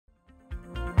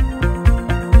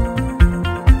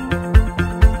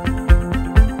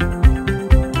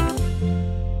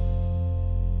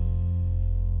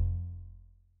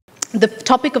The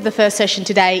topic of the first session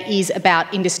today is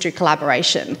about industry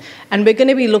collaboration, and we're going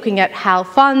to be looking at how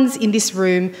funds in this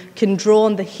room can draw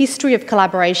on the history of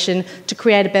collaboration to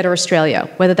create a better Australia,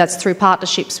 whether that's through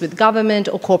partnerships with government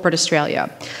or corporate Australia.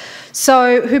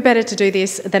 So who better to do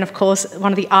this than, of course,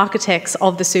 one of the architects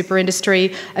of the super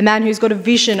industry, a man who's got a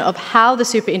vision of how the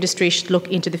super industry should look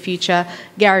into the future,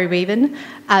 Garry Weaven.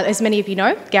 As many of you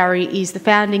know, Garry is the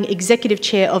founding executive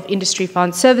chair of Industry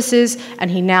Fund Services,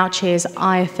 and he now chairs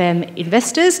IFM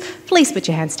Investors. Please put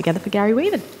your hands together for Garry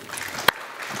Weaven.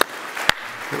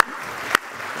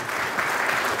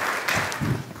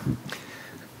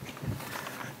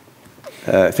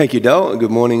 Thank you, Dal. Good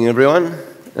morning, everyone.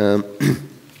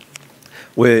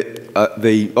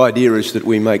 The idea is that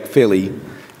we make fairly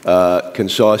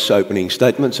concise opening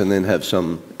statements and then have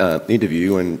some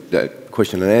interview and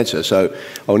question and answer. So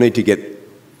I'll need to get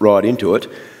right into it.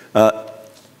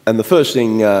 And the first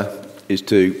thing is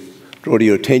to draw to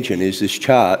your attention is this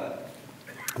chart,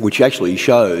 which actually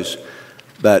shows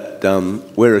that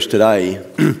whereas today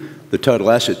the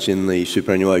total assets in the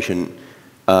superannuation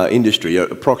industry are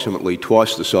approximately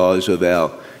twice the size of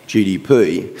our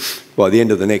GDP, by the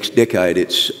end of the next decade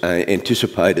it's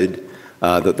anticipated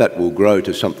that will grow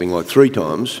to something like 3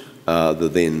 times the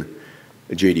then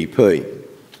GDP.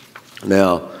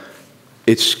 Now,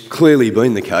 it's clearly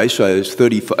been the case, so it's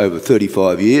over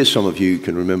 35 years, some of you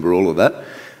can remember all of that,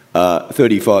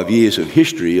 35 years of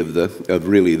history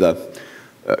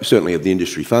certainly of the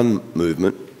industry fund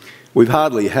movement. We've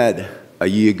hardly had a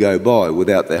year go by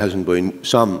without there hasn't been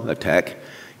some attack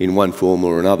in one form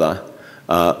or another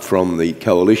from the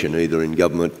coalition, either in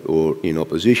government or in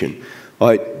opposition.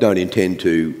 I don't intend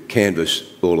to canvass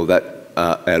all of that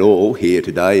at all here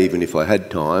today, even if I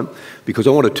had time, because I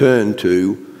want to turn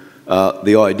to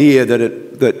the idea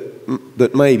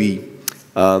that maybe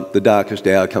the darkest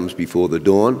hour comes before the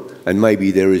dawn, and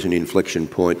maybe there is an inflection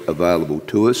point available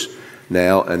to us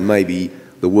now, and maybe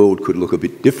the world could look a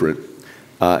bit different,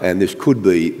 and there could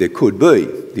be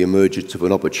the emergence of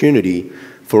an opportunity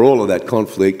for all of that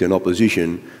conflict and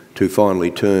opposition to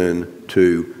finally turn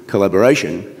to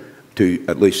collaboration to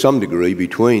at least some degree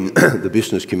between the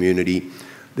business community,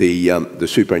 the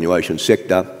superannuation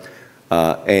sector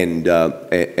and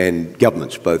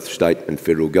governments, both state and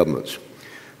federal governments.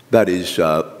 That is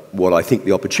what I think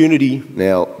the opportunity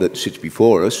now that sits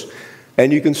before us.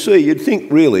 And you can see, you'd think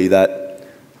really that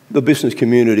the business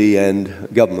community and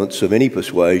governments of any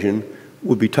persuasion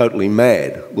would be totally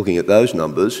mad looking at those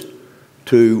numbers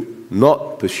to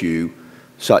not pursue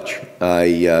such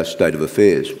a state of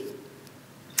affairs.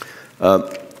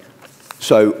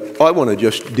 So I want to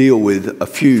just deal with a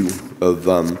few of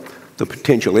the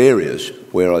potential areas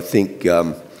where I think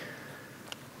that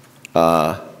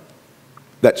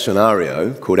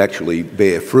scenario could actually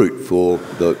bear fruit for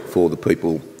the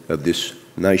people of this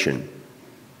nation.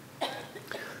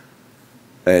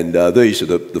 And these are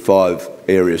the 5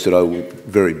 areas that I will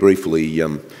very briefly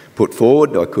put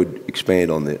forward. I could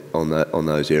expand on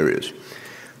those areas.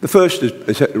 The first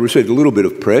has received a little bit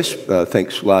of press,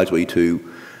 thanks largely to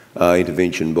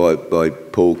intervention by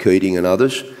Paul Keating and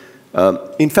others.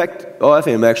 In fact,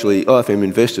 IFM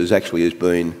Investors actually has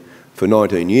been, for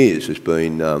 19 years, has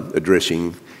been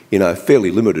addressing in a fairly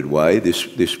limited way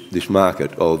this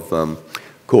market of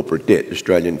corporate debt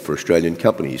for Australian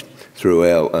companies through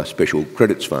our special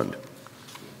credits fund.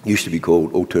 It used to be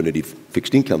called Alternative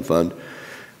Fixed Income Fund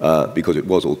because it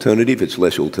was alternative. It's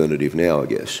less alternative now, I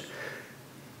guess.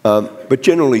 But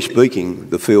generally speaking,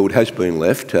 the field has been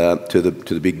left to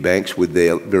the big banks with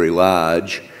their very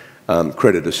large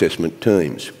credit assessment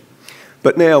teams.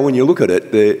 But now, when you look at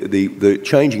it, the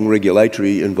changing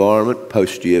regulatory environment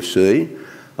post-GFC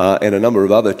and a number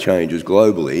of other changes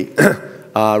globally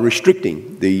are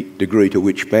restricting the degree to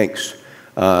which banks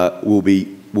will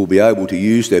be able to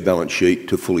use their balance sheet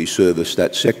to fully service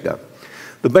that sector.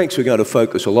 The banks are going to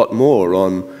focus a lot more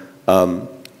on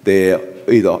their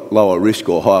either lower risk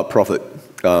or higher profit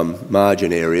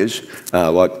margin areas,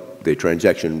 like their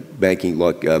transaction banking,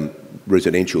 like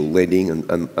residential lending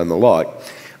and the like.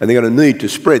 And they're going to need to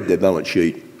spread their balance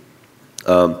sheet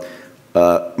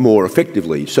more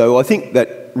effectively. So I think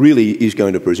that really is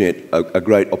going to present a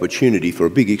great opportunity for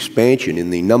a big expansion in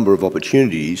the number of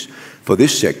opportunities for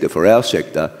this sector, for our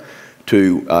sector,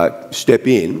 to step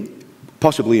in,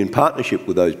 possibly in partnership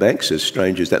with those banks, as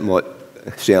strange as that might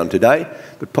sound today,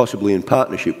 but possibly in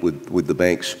partnership with the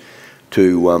banks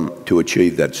to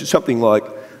achieve that. So something like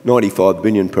 95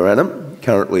 billion per annum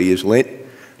currently is lent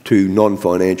to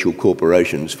non-financial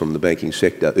corporations from the banking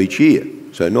sector each year.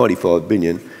 So 95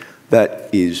 billion, that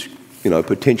is,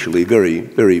 potentially very,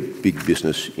 very big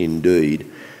business indeed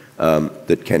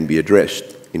that can be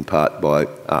addressed. in part by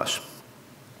us.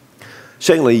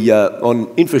 Secondly,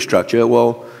 on infrastructure,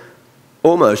 well,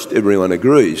 almost everyone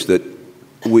agrees that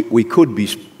we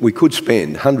could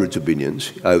spend hundreds of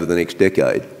billions over the next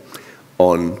decade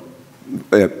on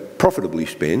profitably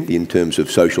spend in terms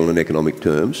of social and economic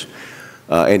terms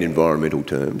and environmental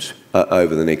terms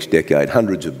over the next decade,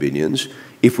 hundreds of billions,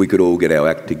 if we could all get our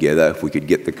act together, if we could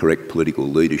get the correct political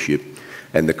leadership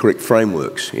and the correct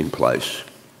frameworks in place.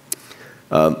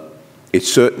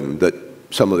 It's certain that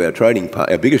some of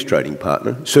our biggest trading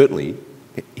partner certainly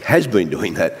has been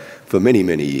doing that for many,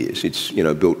 many years. It's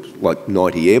built like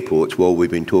 90 airports while we've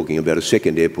been talking about a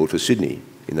second airport for Sydney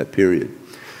in that period.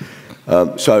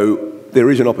 So there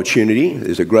is an opportunity,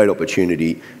 there's a great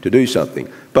opportunity to do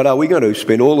something. But are we going to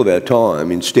spend all of our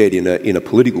time instead in a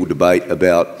political debate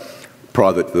about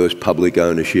private versus public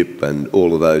ownership and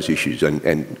all of those issues and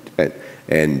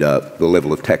the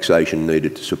level of taxation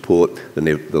needed to support the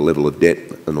level of debt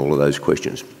and all of those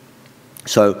questions?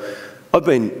 So I've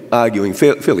been arguing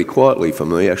fairly quietly for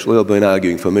me, actually, I've been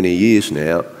arguing for many years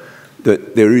now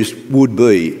that there would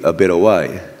be a better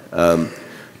way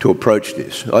to approach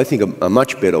this. I think a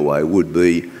much better way would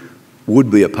be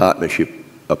a partnership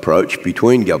approach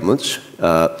between governments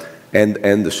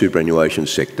and the superannuation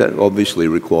sector, obviously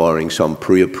requiring some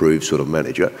pre-approved sort of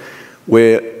manager,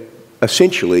 where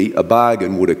essentially a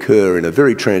bargain would occur in a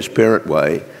very transparent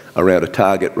way around a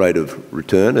target rate of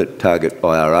return, a target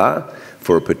IRR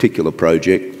for a particular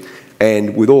project,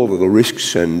 and with all of the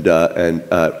risks and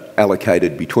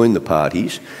allocated between the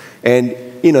parties, and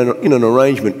in an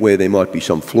arrangement where there might be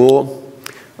some floor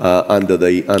under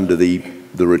the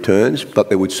returns, but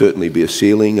there would certainly be a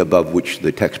ceiling above which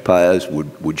the taxpayers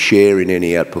would share in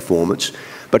any outperformance.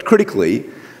 But critically,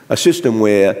 a system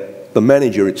where the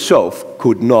manager itself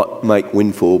could not make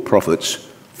windfall profits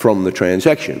from the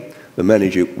transaction. The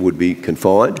manager would be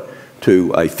confined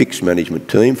to a fixed management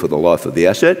team for the life of the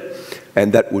asset,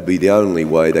 and that would be the only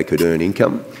way they could earn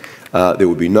income. There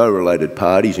would be no related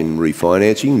parties in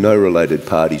refinancing, no related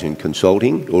parties in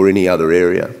consulting or any other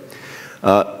area.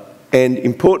 And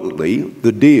importantly,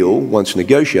 the deal, once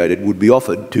negotiated, would be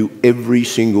offered to every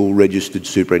single registered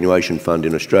superannuation fund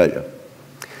in Australia.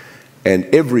 And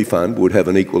every fund would have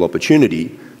an equal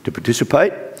opportunity to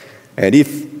participate. And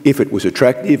if it was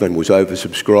attractive and was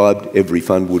oversubscribed, every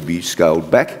fund would be scaled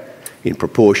back in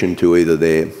proportion to either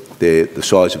the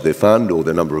size of their fund or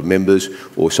the number of members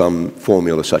or some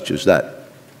formula such as that.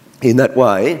 In that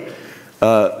way,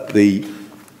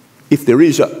 if there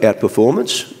is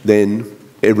outperformance, then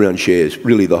everyone shares.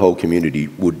 Really, the whole community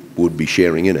would be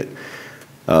sharing in it.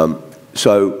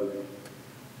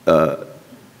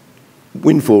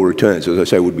 Windfall returns, as I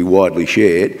say, would be widely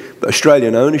shared. But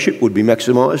Australian ownership would be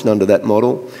maximised under that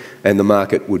model, and the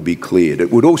market would be cleared.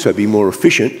 It would also be more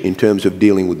efficient in terms of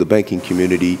dealing with the banking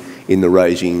community in the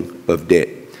raising of debt,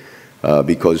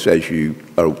 because, as you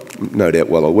are no doubt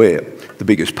well aware, the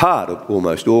biggest part of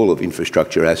almost all of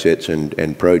infrastructure assets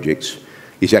and projects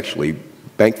is actually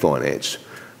bank finance,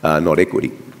 not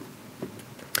equity.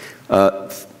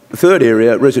 The third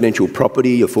area, residential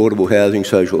property, affordable housing,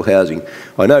 social housing.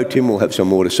 I know Tim will have some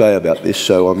more to say about this,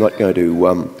 so I'm not going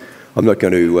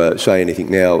to say anything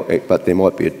now, but there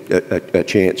might be a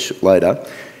chance later.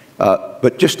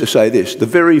 But just to say this, the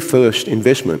very first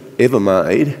investment ever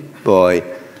made by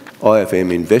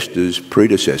IFM Investors'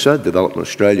 predecessor, Development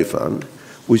Australia Fund,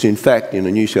 was in fact in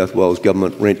a New South Wales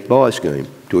government rent-buy scheme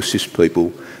to assist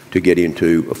people to get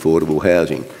into affordable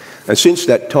housing. And since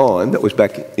that time, that was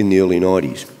back in the early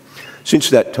 90s,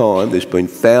 since that time there's been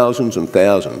thousands and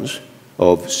thousands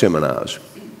of seminars,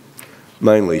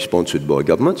 mainly sponsored by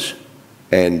governments,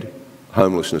 and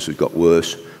homelessness has got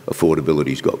worse,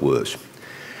 affordability's got worse.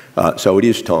 So it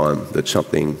is time that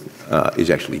something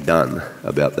is actually done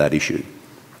about that issue.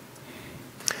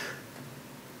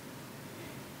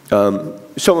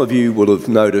 Some of you will have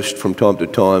noticed from time to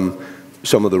time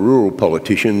some of the rural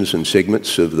politicians and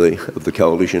segments of the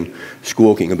coalition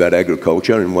squawking about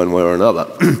agriculture in one way or another.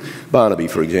 Barnaby,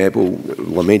 for example,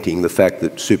 lamenting the fact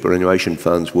that superannuation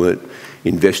funds weren't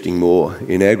investing more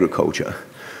in agriculture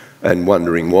and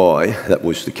wondering why that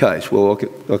was the case. Well,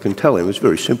 I can tell him it's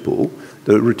very simple.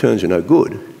 The returns are no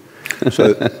good.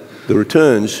 So the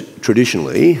returns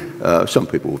traditionally, some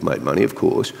people have made money, of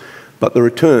course, but the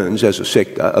returns as a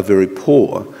sector are very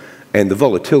poor. And the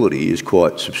volatility is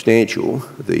quite substantial,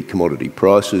 the commodity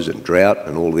prices and drought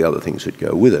and all the other things that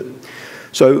go with it.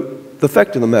 So the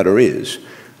fact of the matter is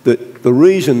that the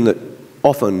reason that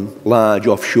often large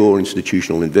offshore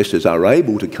institutional investors are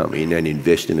able to come in and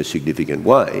invest in a significant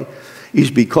way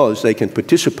is because they can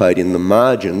participate in the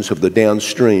margins of the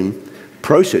downstream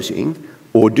processing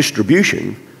or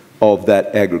distribution of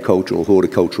that agricultural,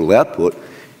 horticultural output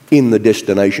in the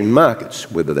destination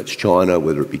markets, whether that's China,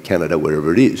 whether it be Canada,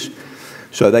 wherever it is.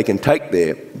 So they can take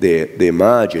their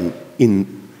margin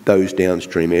in those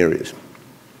downstream areas.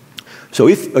 So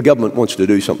if a government wants to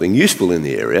do something useful in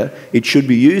the area, it should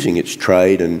be using its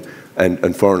trade and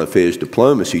foreign affairs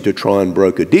diplomacy to try and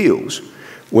broker deals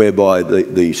whereby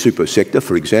the super sector,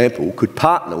 for example, could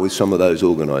partner with some of those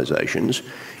organisations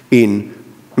in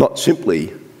not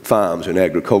simply farms and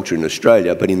agriculture in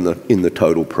Australia, but in the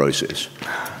total process,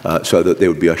 so that there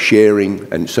would be a sharing,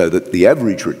 and so that the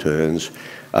average returns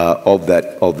of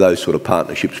those sort of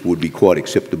partnerships would be quite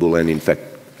acceptable and, in fact,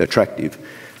 attractive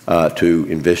to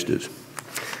investors.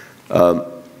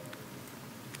 The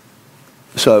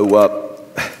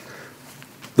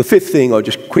fifth thing I'll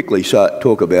just quickly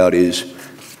talk about is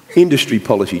industry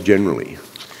policy generally.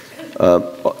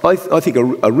 I think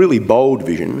a really bold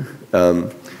vision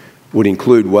would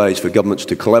include ways for governments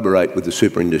to collaborate with the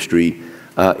super industry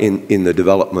in the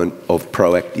development of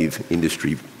proactive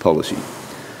industry policy.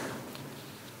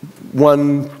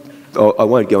 One, I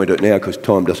won't go into it now because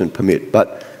time doesn't permit,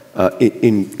 but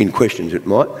in questions it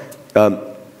might.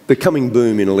 The coming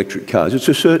boom in electric cars, it's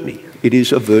a certainty. It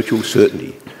is a virtual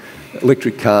certainty.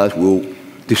 Electric cars will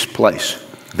displace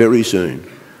very soon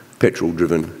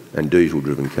petrol-driven and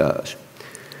diesel-driven cars.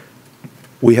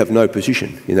 We have no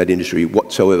position in that industry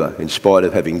whatsoever, in spite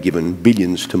of having given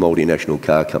billions to multinational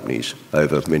car companies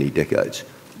over many decades.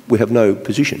 We have no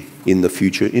position in the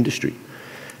future industry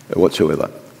whatsoever.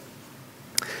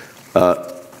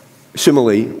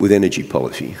 Similarly, with energy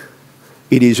policy,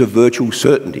 it is a virtual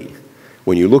certainty.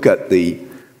 When you look at the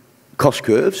cost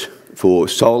curves for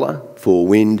solar, for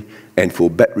wind and for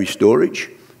battery storage,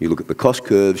 you look at the cost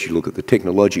curves, you look at the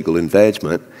technological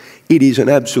advancement, it is an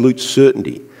absolute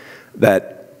certainty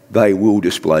that they will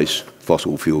displace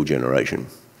fossil fuel generation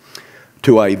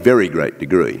to a very great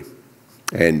degree,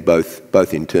 and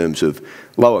both in terms of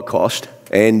lower cost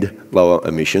and lower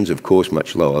emissions, of course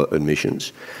much lower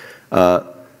emissions,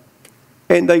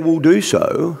 and they will do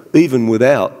so even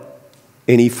without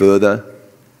any further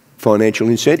financial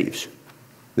incentives.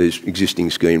 There's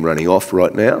existing scheme running off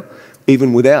right now,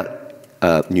 even without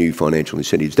new financial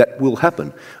incentives. That will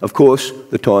happen. Of course,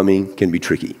 the timing can be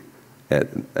tricky,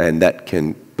 and that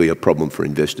can be a problem for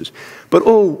investors. But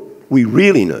all we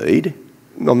really need,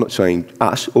 I'm not saying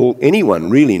us, all anyone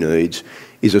really needs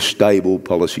is a stable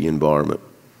policy environment.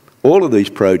 All of these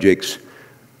projects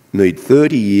need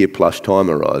 30-year plus time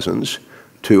horizons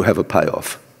to have a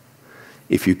payoff.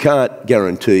 If you can't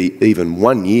guarantee even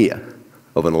 1 year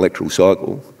of an electoral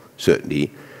cycle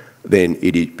certainty, then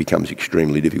it becomes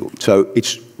extremely difficult. So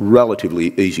it's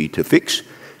relatively easy to fix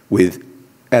with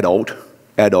adult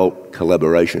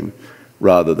collaboration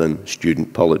rather than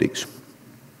student politics.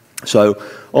 So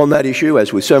on that issue,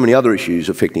 as with so many other issues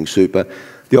affecting super,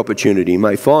 the opportunity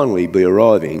may finally be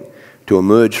arriving to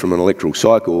emerge from an electoral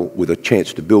cycle with a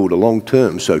chance to build a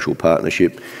long-term social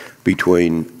partnership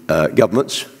between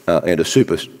governments and a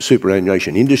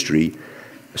superannuation industry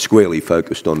squarely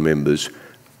focused on members'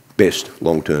 best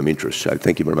long-term interests. So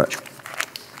thank you very much.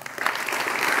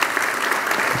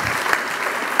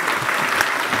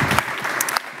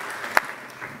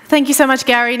 Thank you so much,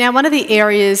 Garry. Now, one of the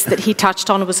areas that he touched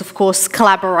on was, of course,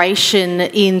 collaboration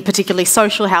in particularly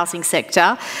social housing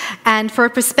sector. And for a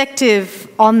perspective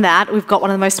on that, we've got one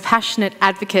of the most passionate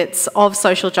advocates of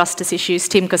social justice issues,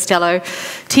 Tim Costello.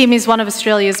 Tim is one of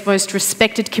Australia's most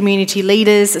respected community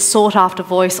leaders, a sought-after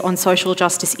voice on social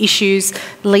justice issues,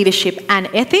 leadership and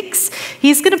ethics.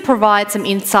 He's going to provide some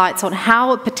insights on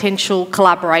how a potential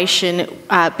collaboration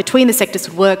between the sectors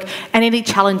would work and any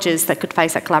challenges that could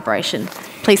face that collaboration.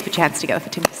 Please put your hands together for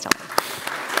Tim Costello.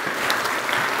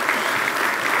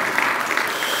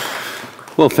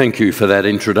 Well, thank you for that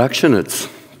introduction. It's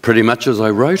pretty much as I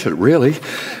wrote it, really.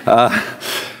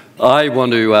 I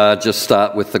want to just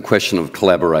start with the question of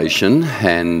collaboration.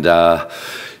 And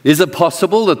is it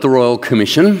possible that the Royal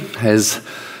Commission has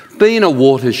been a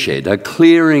watershed, a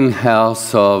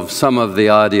clearinghouse of some of the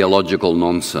ideological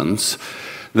nonsense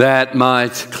that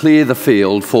might clear the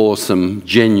field for some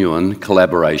genuine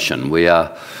collaboration? We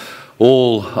are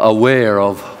all aware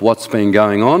of what's been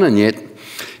going on, and yet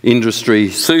industry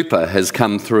super has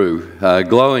come through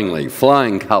glowingly,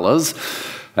 flying colours,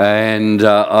 and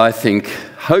I think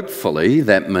hopefully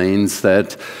that means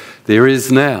that there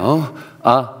is now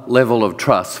a level of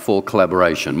trust for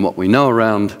collaboration. What we know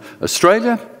around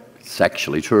Australia, it's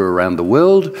actually true around the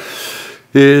world,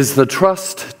 is the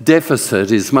trust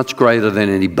deficit is much greater than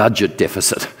any budget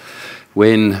deficit.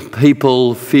 When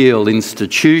people feel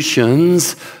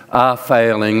institutions are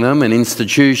failing them and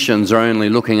institutions are only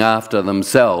looking after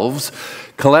themselves,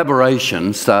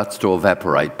 collaboration starts to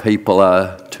evaporate. People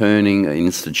are turning,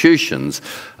 institutions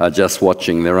are just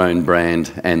watching their own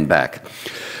brand and back.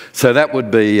 So that would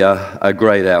be a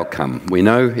great outcome. We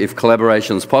know if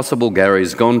collaboration is possible,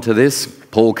 Gary's gone to this,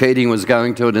 Paul Keating was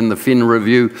going to it in the Fin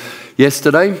Review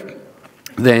yesterday,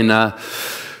 then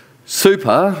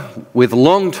super with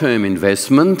long-term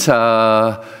investment,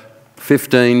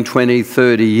 15, 20,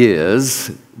 30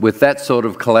 years, with that sort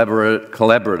of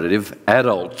collaborative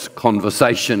adult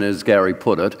conversation, as Garry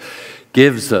put it,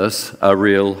 gives us a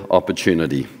real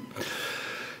opportunity.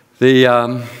 The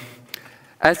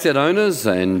asset owners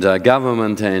and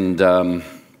government and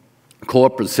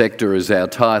corporate sector is our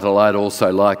title. I'd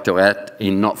also like to add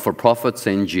in not-for-profits,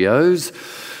 NGOs.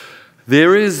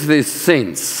 There is this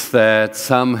sense that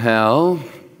somehow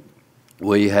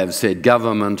we have said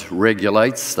government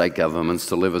regulates, state governments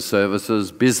deliver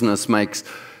services, business makes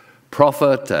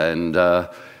profit, and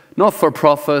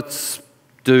not-for-profits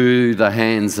do the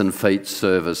hands and feet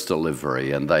service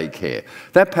delivery, and they care.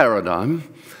 That paradigm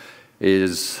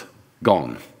is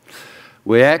gone.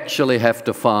 We actually have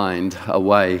to find a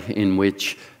way in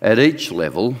which, at each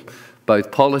level,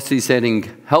 both policy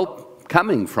setting help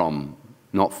coming from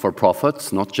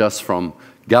not-for-profits, not just from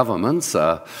governments.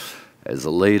 As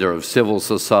a leader of civil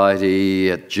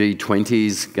society at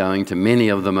G20s, going to many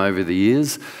of them over the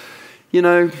years, you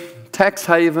know, tax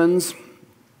havens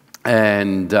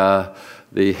and the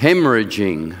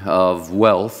hemorrhaging of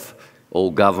wealth, all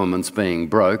governments being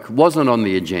broke, wasn't on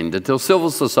the agenda till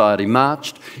civil society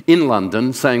marched in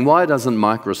London saying, why doesn't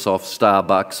Microsoft,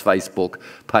 Starbucks, Facebook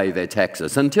pay their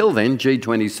taxes? Until then,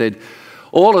 G20 said,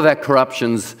 all of that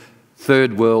corruption's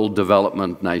third world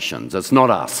development nations. It's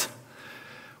not us.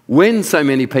 When so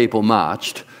many people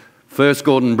marched, first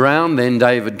Gordon Brown, then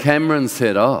David Cameron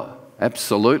said, oh,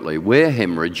 absolutely, we're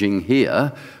hemorrhaging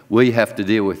here. We have to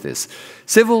deal with this.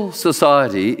 Civil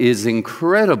society is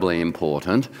incredibly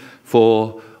important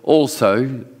for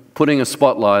also putting a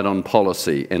spotlight on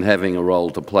policy and having a role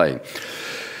to play.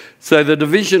 So the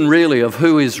division really of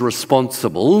who is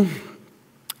responsible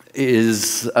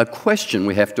is a question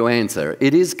we have to answer.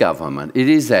 It is government, it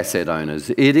is asset owners,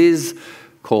 it is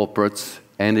corporates,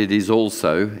 and it is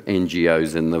also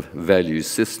NGOs in the value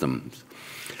systems.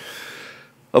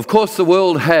 Of course, the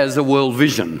world has a world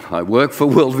vision. I work for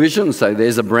World Vision, so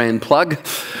there's a brand plug.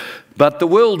 But the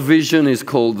world vision is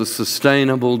called the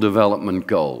Sustainable Development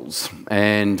Goals.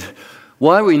 And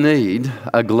why we need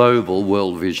a global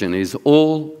world vision is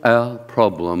all our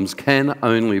problems can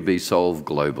only be solved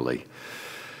globally.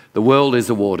 The world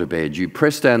is a waterbed. You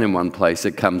press down in one place,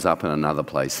 it comes up in another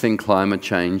place. Think climate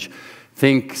change.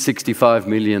 Think 65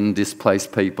 million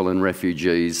displaced people and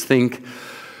refugees. Think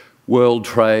world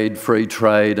trade, free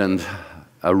trade, and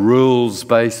a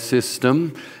rules-based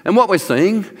system. And what we're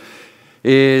seeing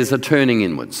is a turning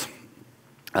inwards.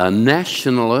 A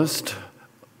nationalist,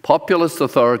 populist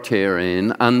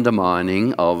authoritarian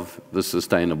undermining of the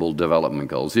Sustainable Development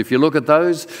Goals. If you look at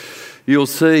those, you'll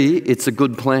see it's a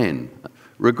good plan.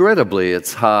 Regrettably,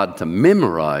 it's hard to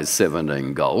memorise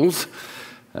 17 goals.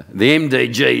 The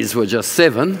MDGs were just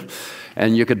 7,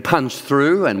 and you could punch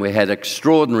through, and we had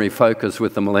extraordinary focus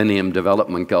with the Millennium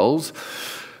Development Goals.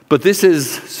 But this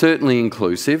is certainly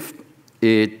inclusive.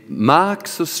 It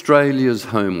marks Australia's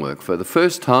homework. For the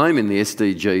first time in the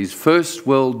SDGs, first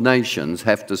world nations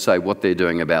have to say what they're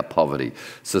doing about poverty,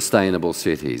 sustainable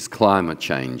cities, climate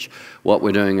change, what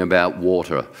we're doing about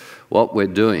water, what we're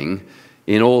doing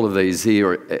in all of these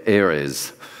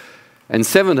areas. And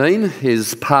 17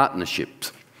 is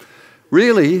partnerships.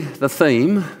 Really, the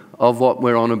theme of what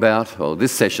we're on about, or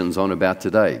this session's on about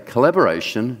today,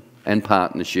 collaboration and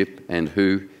partnership and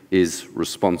who is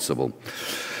responsible.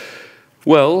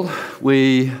 Well,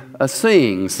 we are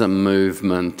seeing some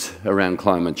movement around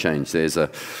climate change. There's a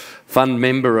fund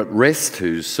member at Rest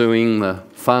who's suing the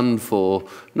fund for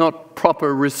not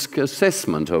proper risk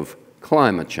assessment of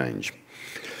climate change.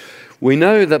 We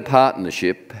know that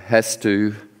partnership has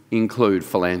to include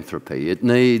philanthropy. It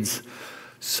needs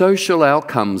social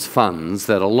outcomes funds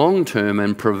that are long-term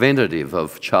and preventative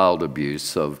of child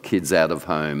abuse, of kids out of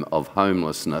home, of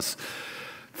homelessness.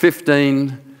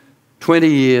 15,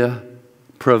 20-year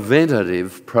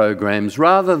preventative programs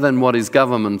rather than what is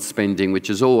government spending, which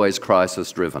is always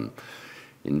crisis-driven.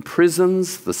 In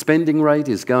prisons, the spending rate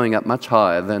is going up much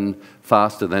higher than,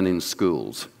 faster than in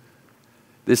schools.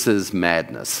 This is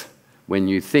madness when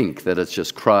you think that it's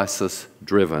just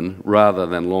crisis-driven rather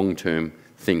than long-term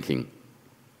thinking.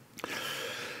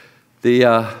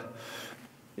 The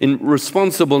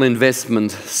responsible investment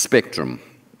spectrum.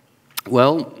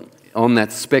 Well, on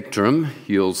that spectrum,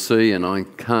 you'll see, and I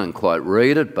can't quite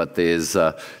read it, but there's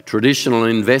traditional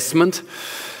investment.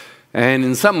 And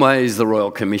in some ways, the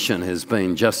Royal Commission has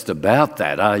been just about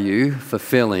that. Are you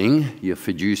fulfilling your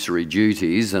fiduciary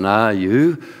duties, and are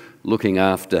you looking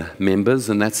after members?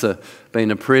 And that's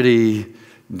been a pretty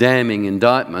damning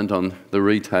indictment on the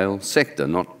retail sector,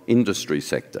 not industry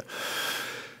sector.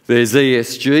 There's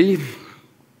ESG,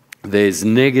 there's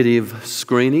negative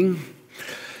screening.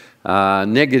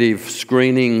 Negative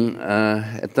screening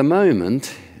at the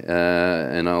moment,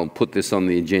 and I'll put this on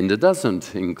the agenda,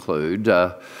 doesn't include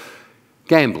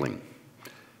gambling.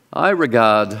 I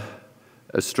regard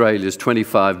Australia's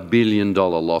 $25 billion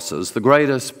losses, the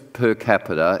greatest per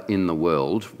capita in the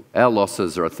world. Our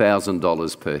losses are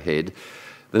 $1,000 per head.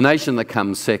 The nation that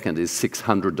comes second is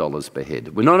 $600 per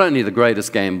head. We're not only the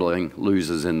greatest gambling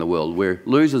losers in the world, we're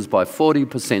losers by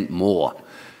 40% more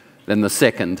than the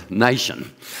second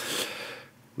nation.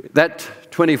 That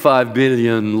 25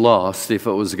 billion lost, if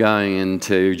it was going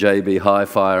into JB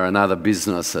Hi-Fi and other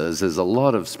businesses, is a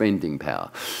lot of spending power.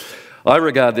 I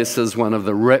regard this as one of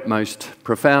the most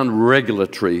profound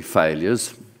regulatory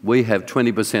failures. We have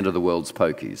 20% of the world's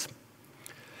pokies.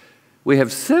 We have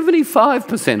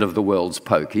 75% of the world's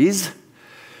pokies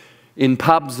in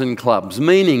pubs and clubs,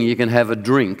 meaning you can have a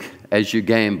drink as you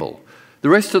gamble. The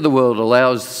rest of the world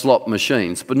allows slot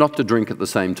machines, but not to drink at the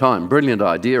same time. Brilliant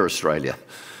idea, Australia.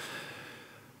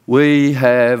 We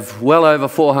have well over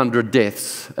 400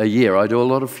 deaths a year. I do a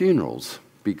lot of funerals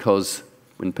because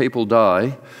when people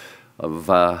die of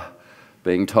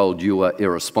being told you are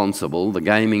irresponsible, the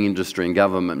gaming industry and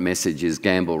government message is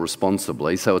gamble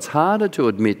responsibly. So it's harder to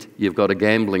admit you've got a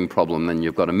gambling problem than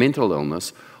you've got a mental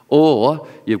illness or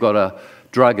you've got a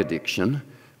drug addiction,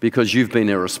 because you've been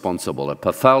irresponsible. It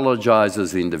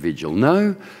pathologises the individual.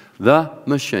 No, the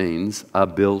machines are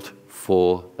built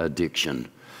for addiction.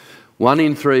 1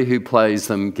 in 3 who plays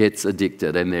them gets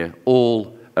addicted, and they're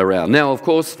all around. Now, of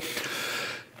course,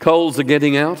 Coles are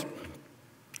getting out.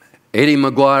 Eddie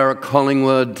Maguire at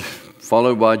Collingwood,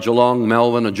 followed by Geelong,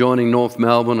 Melbourne, adjoining North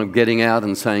Melbourne, are getting out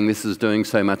and saying this is doing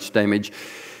so much damage.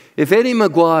 If Eddie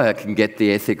Maguire can get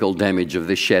the ethical damage of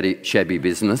this shabby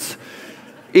business,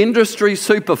 industry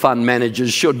super fund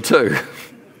managers should too.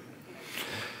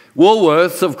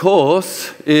 Woolworths, of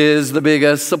course, is the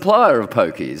biggest supplier of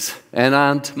pokies and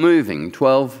aren't moving.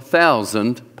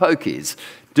 12,000 pokies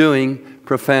doing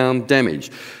profound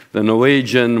damage. The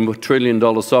Norwegian $1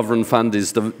 trillion sovereign fund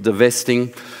is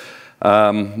divesting.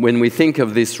 When we think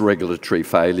of this regulatory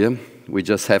failure, we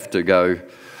just have to go,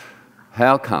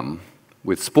 how come?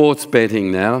 With sports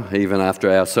betting now, even after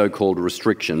our so-called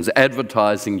restrictions,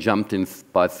 advertising jumped in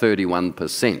by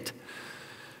 31%.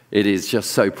 It is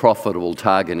just so profitable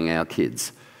targeting our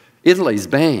kids. Italy's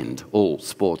banned all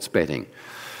sports betting.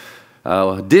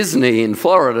 Disney in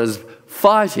Florida is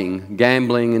fighting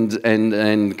gambling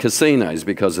and casinos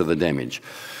because of the damage.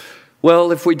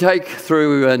 Well, if we take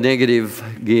through negative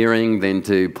gearing, then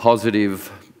to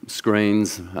positive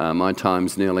screens, my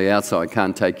time's nearly out, so I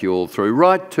can't take you all through,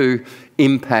 right to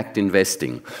impact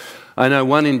investing. I know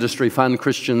one industry fund,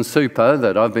 Christian Super,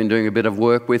 that I've been doing a bit of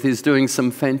work with, is doing some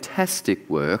fantastic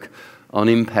work on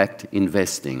impact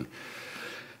investing.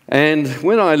 And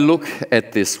when I look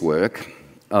at this work,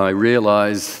 I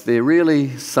realise they're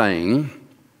really saying,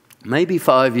 maybe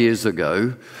 5 years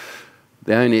ago,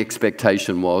 the only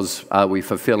expectation was, are we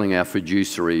fulfilling our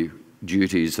fiduciary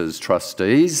duties as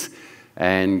trustees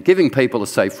and giving people a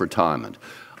safe retirement?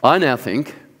 I now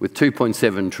think, with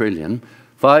 2.7 trillion,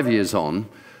 5 years on,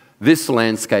 this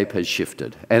landscape has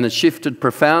shifted, and it's shifted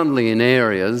profoundly in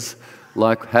areas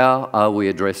like how are we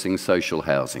addressing social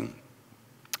housing.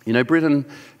 You know, Britain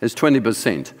has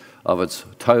 20% of its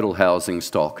total housing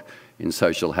stock in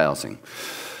social housing.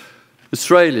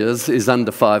 Australia's is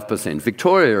under 5%.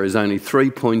 Victoria is only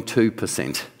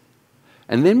 3.2%.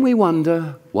 And then we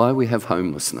wonder why we have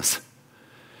homelessness.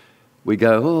 We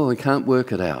go, oh, we can't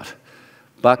work it out.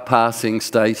 Buck-passing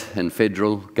state and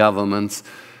federal governments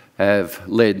have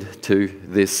led to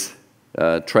this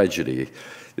tragedy.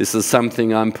 This is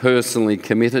something I'm personally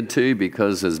committed to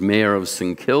because as Mayor of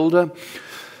St Kilda,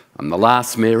 I'm the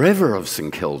last Mayor ever of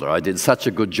St Kilda. I did such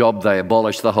a good job they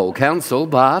abolished the whole council,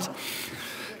 but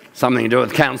something to do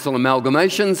with council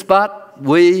amalgamations, but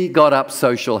we got up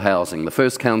social housing, the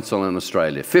first council in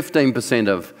Australia. 15%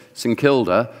 of St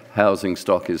Kilda housing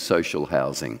stock is social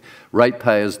housing.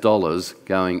 Ratepayers' dollars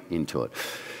going into it.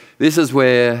 This is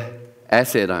where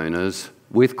asset owners,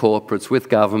 with corporates, with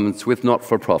governments, with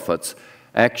not-for-profits,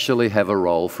 actually have a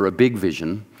role for a big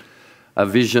vision, a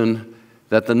vision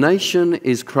that the nation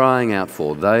is crying out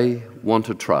for. They want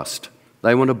to trust.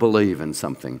 They want to believe in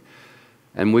something.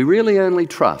 And we really only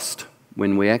trust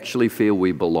when we actually feel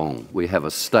we belong. We have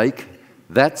a stake.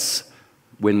 That's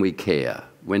when we care,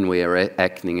 when we are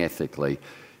acting ethically.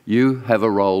 You have a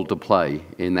role to play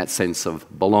in that sense of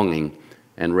belonging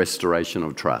and restoration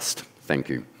of trust. Thank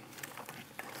you.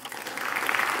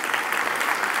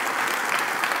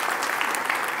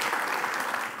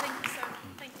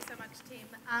 Thank you so much, Tim.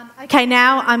 Okay,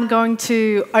 now I'm going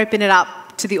to open it up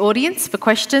to the audience for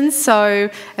questions. So,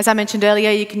 as I mentioned earlier,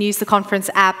 you can use the conference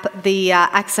app. The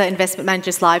AXA Investment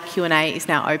Managers Live Q&A is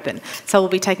now open. So we'll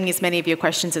be taking as many of your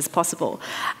questions as possible.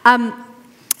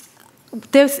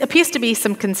 There appears to be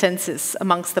some consensus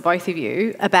amongst the both of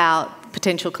you about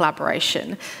potential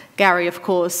collaboration. Garry, of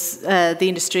course, the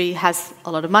industry has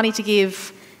a lot of money to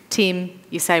give. Tim,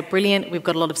 you say brilliant. We've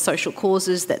got a lot of social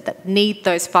causes that need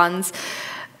those funds.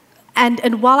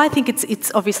 And while I think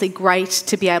it's obviously great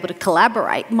to be able to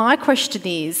collaborate, my question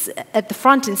is, at the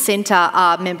front and centre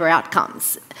are member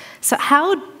outcomes. So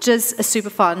how does a super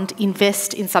fund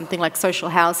invest in something like social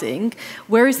housing?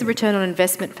 Where is the return on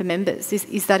investment for members?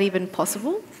 Is that even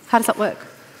possible? How does that work?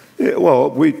 Yeah, well,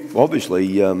 we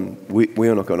obviously we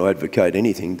are not going to advocate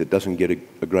anything that doesn't get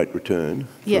a great return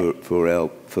for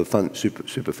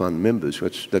super fund members.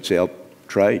 That's our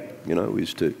trade, you know.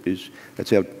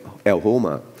 That's our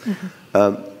hallmark.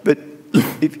 Mm-hmm. But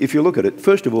if you look at it,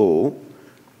 first of all,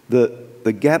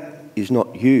 the gap is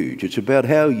not huge. It's about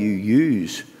how you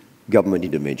use government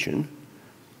intervention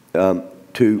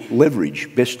to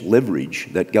best leverage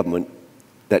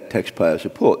that taxpayer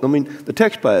support. I mean, the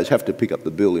taxpayers have to pick up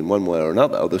the bill in one way or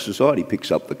another, or the society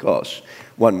picks up the costs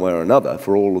one way or another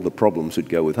for all of the problems that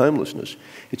go with homelessness.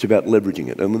 It's about leveraging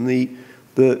it. I mean,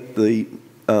 the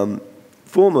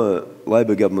former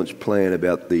Labor government's plan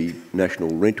about the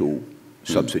national rental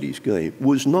subsidy scheme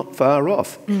was not far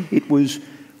off. Mm.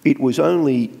 It was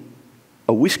only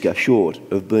a whisker short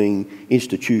of being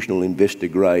institutional investor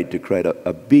grade to create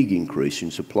a big increase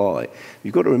in supply.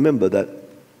 You've got to remember that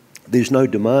there's no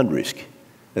demand risk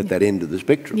at that end of the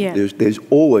spectrum. Yeah. There's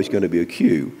always going to be a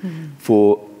queue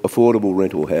for affordable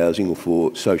rental housing or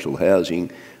for social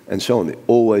housing and so on. There's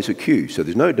always a queue. So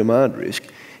there's no demand risk.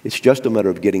 It's just a matter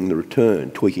of getting the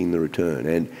return, tweaking the return.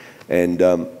 And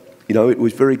you know, it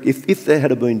was very... If there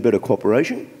had been better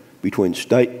cooperation between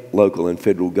state, local and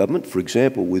federal government, for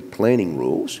example, with planning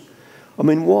rules, I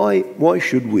mean, why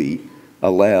should we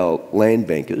allow land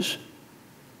bankers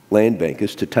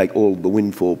to take all the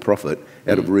windfall profit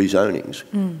out of rezonings?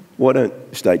 Mm. Why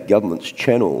don't state governments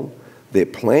channel their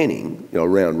planning, you know,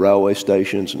 around railway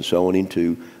stations and so on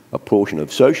into a portion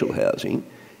of social housing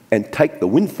and take the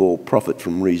windfall profit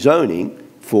from rezoning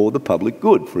for the public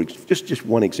good? For just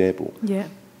one example. Yeah.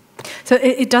 So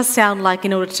it does sound like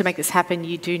in order to make this happen,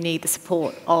 you do need the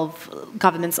support of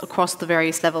governments across the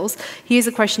various levels. Here's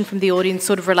a question from the audience,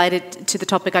 sort of related to the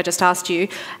topic I just asked you.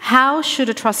 How should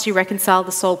a trustee reconcile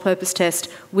the sole purpose test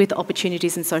with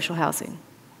opportunities in social housing?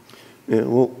 Yeah,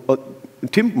 well,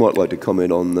 Tim might like to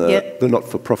comment on the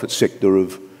not-for-profit sector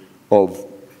of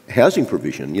housing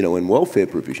provision, you know, and welfare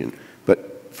provision.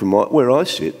 But from where I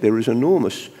sit, there is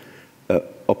enormous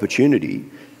opportunity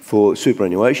for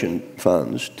superannuation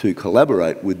funds to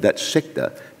collaborate with that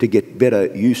sector to get better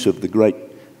use of the great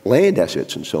land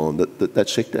assets and so on that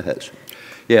sector has.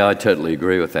 Yeah, I totally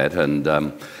agree with that.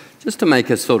 And just to make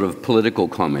a sort of political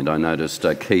comment, I noticed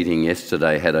Keating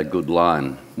yesterday had a good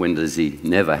line. When does he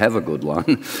never have a good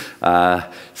line?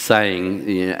 Saying,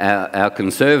 you know, our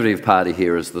Conservative Party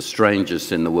here is the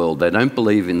strangest in the world. They don't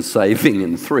believe in saving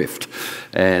and thrift.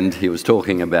 And he was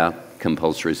talking about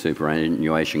compulsory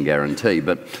superannuation guarantee.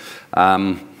 But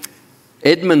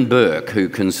Edmund Burke, who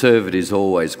Conservatives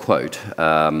always quote,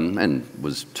 and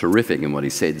was terrific in what he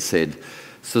said,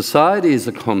 society is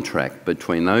a contract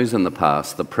between those in the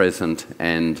past, the present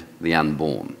and the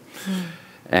unborn. Mm.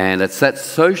 And it's that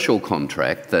social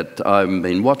contract that I've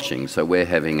been watching. So we're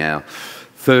having our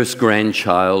first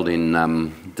grandchild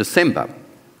in December.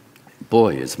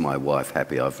 Boy, is my wife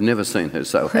happy. I've never seen her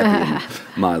so happy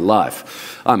in my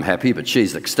life. I'm happy, but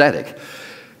she's ecstatic.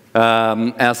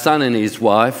 Our son and his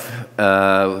wife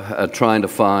are trying to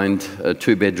find a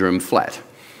two-bedroom flat.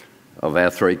 Of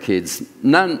our three kids,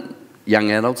 none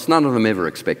young adults, none of them ever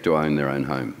expect to own their own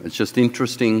home. It's just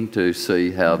interesting to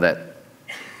see how that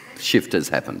shift has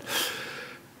happened.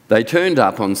 They turned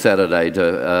up on Saturday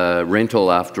to rental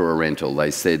after a rental.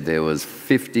 They said there was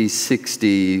 50,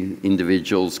 60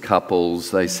 individuals,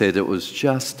 couples. They said it was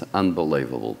just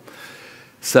unbelievable.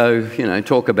 So, you know,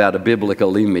 talk about a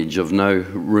biblical image of no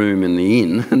room in the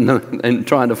inn and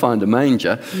trying to find a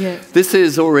manger. Yeah. This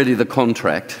is already the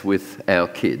contract with our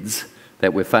kids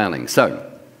that we're failing.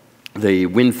 So, the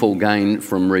windfall gain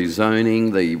from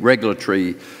rezoning, the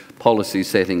regulatory policy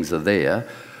settings are there,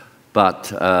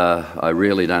 but I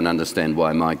really don't understand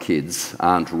why my kids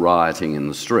aren't rioting in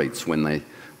the streets when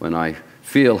I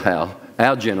feel how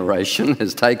our generation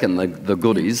has taken the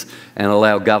goodies and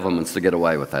allow governments to get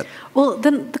away with that. Well,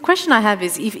 then the question I have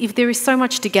is, if there is so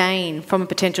much to gain from a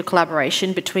potential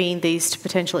collaboration between these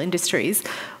potential industries,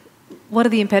 what are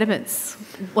the impediments?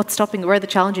 What's stopping? Where are the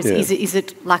challenges? Yeah. Is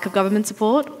it lack of government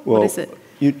support? Well, what is it?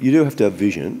 You do have to have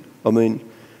vision. I mean,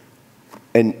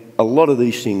 and a lot of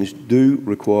these things do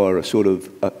require a sort of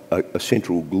a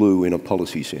central glue in a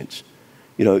policy sense.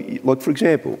 You know, like for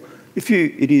example,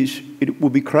 it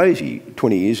would be crazy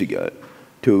 20 years ago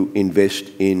to invest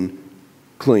in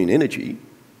clean energy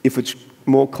if it's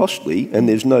more costly and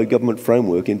there's no government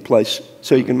framework in place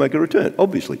so you can make a return,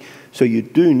 obviously. So you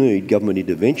do need government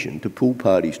intervention to pull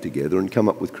parties together and come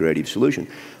up with creative solutions.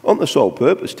 On the sole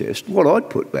purpose test, what I'd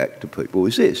put back to people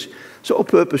is this. Sole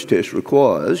purpose test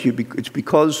requires, it's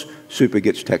because super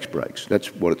gets tax breaks.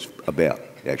 That's what it's about,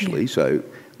 actually. Yeah. So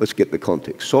let's get the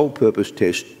context. Sole purpose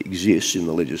test exists in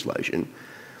the legislation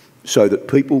so that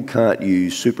people can't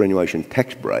use superannuation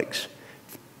tax breaks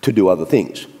to do other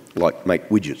things, like make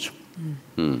widgets.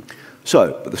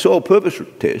 So, but the sole purpose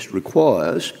test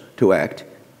requires to act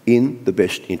in the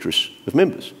best interests of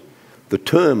members. The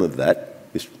term of that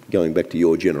is going back to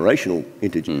your generational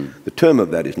integer. The term of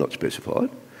that is not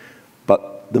specified,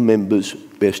 but the members'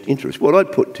 best interest. What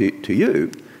I'd put to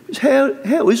you is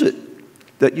how is it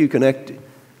that you can act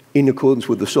in accordance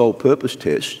with the sole purpose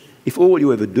test if all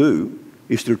you ever do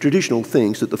is the traditional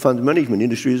things that the funds management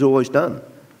industry has always done?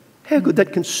 How could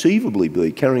that conceivably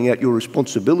be carrying out your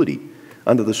responsibility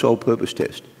under the sole purpose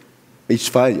test? It's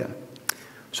failure.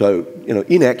 So, you know,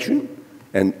 inaction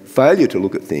and failure to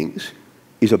look at things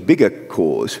is a bigger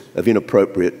cause of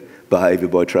inappropriate behaviour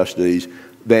by trustees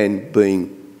than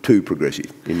being too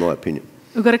progressive, in my opinion.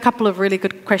 We've got a couple of really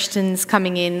good questions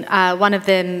coming in. One of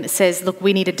them says, look,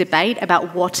 we need a debate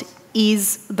about what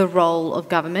is the role of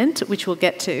government, which we'll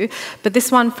get to. But this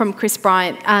one from Chris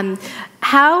Bryant,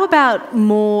 how about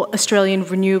more Australian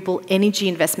renewable energy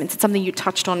investments? It's something you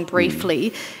touched on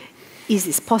briefly. Is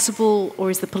this possible, or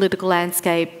is the political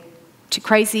landscape too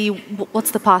crazy?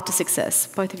 What's the path to success,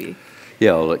 both of you?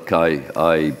 Yeah, well, look,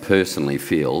 I personally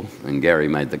feel, and Garry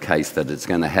made the case that it's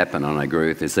going to happen, and I agree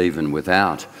with this even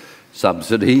without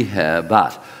subsidy,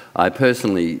 but I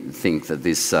personally think that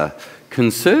this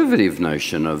conservative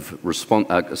notion of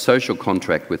a social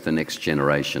contract with the next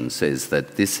generation says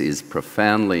that this is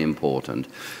profoundly important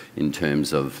in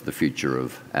terms of the future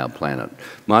of our planet.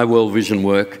 My World Vision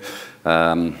work,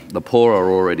 the poor are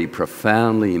already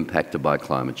profoundly impacted by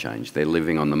climate change. They're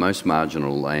living on the most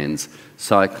marginal lands,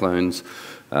 cyclones,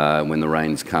 when the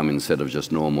rains come instead of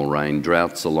just normal rain,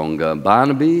 droughts are longer.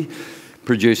 Barnaby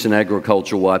produced an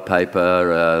agricultural white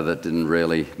paper that didn't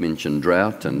really mention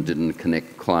drought and didn't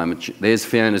connect climate change. There's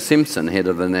Fiona Simpson, head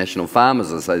of the National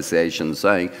Farmers Association,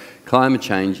 saying climate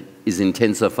change is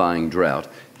intensifying drought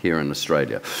here in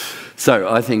Australia.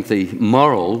 So I think the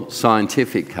moral,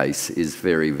 scientific case is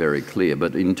very, very clear.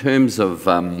 But in terms of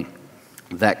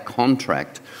that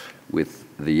contract with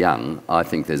the young, I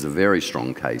think there's a very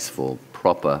strong case for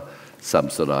proper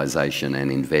subsidisation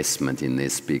and investment in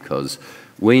this, because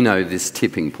we know this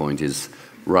tipping point is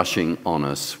rushing on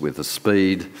us with the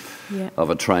speed of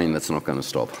a train that's not going to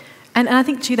stop. And I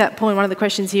think to that point, one of the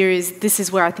questions here is, this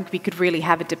is where I think we could really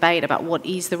have a debate about what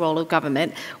is the role of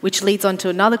government, which leads on to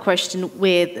another question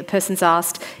where the person's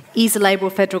asked, is the Labor or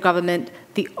federal government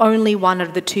the only one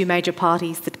of the two major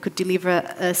parties that could deliver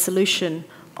a solution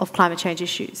of climate change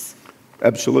issues?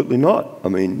 Absolutely not. I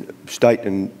mean, state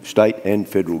and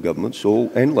federal governments,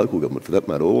 and local government for that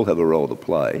matter, all have a role to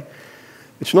play.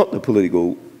 It's not the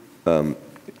political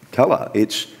colour,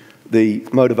 it's the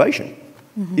motivation.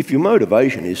 If your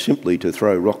motivation is simply to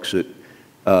throw rocks at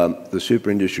the super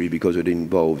industry because it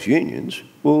involves unions,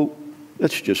 well,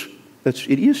 that's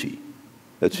idiocy.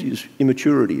 That's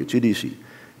immaturity, it's idiocy.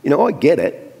 You know, I get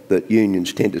it that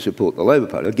unions tend to support the Labor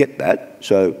Party. I get that,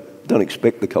 so don't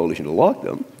expect the coalition to like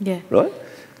them, right?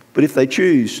 But if they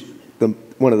choose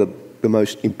one of the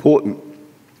most important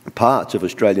parts of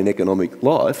Australian economic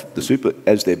life, the super,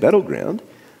 as their battleground,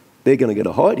 they're going to get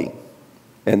a hiding,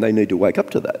 and they need to wake up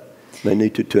to that. They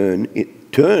need to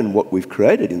turn what we've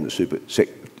created in the super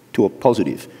sector to a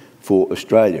positive for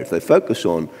Australia. If they focus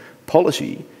on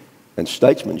policy and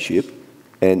statesmanship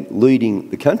and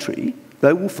leading the country,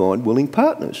 they will find willing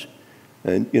partners.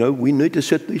 And, you know, we need to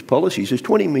set these policies. There's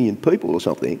 20 million people or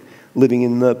something living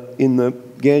in the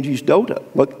Ganges Delta.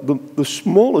 Like, the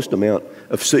smallest amount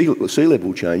of sea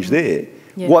level change there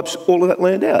wipes all of that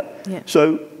land out.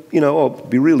 So I'll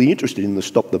be really interested in the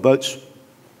Stop the Boats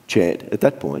chant at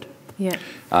that point. Yeah.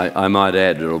 I might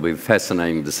add, it'll be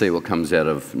fascinating to see what comes out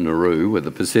of Nauru, where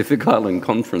the Pacific Island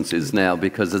Conference is now,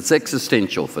 because it's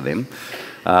existential for them.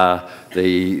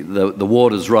 The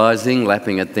water's rising,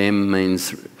 lapping at them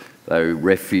means though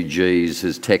refugees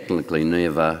is technically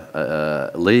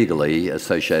never legally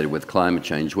associated with climate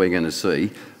change, we're going to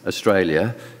see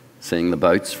Australia seeing the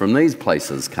boats from these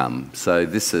places come. So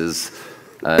this is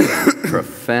a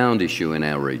profound issue in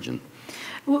our region.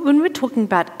 When we're talking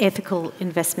about ethical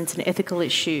investments and ethical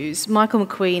issues, Michael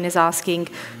McQueen is asking,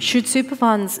 should super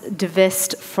funds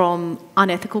divest from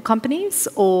unethical companies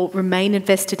or remain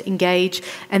invested, engage,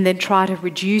 and then try to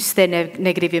reduce their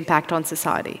negative impact on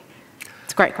society?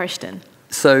 It's a great question.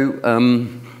 So,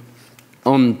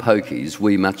 on pokies,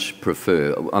 we much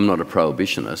prefer, I'm not a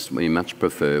prohibitionist, we much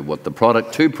prefer what the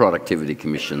two Productivity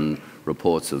Commission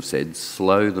reports have said,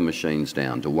 slow the machines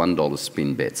down to $1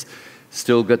 spin bets.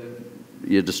 Still get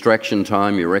your distraction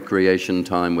time, your recreation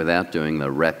time without doing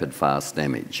the rapid, fast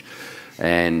damage.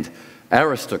 And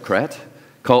Aristocrat,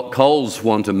 Coles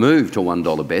want to move to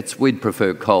 $1 bets. We'd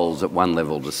prefer Coles at one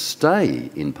level to stay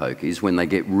in pokies. When they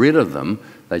get rid of them,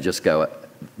 they just go,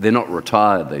 they're not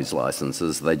retired, these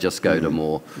licences, they just go to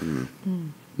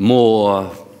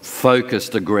more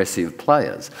focused, aggressive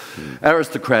players.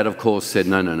 Aristocrat, of course, said,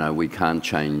 no, we can't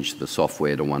change the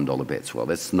software to $1 bets. Well,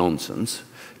 that's nonsense,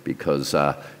 because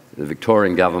the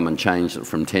Victorian government changed it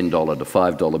from $10 to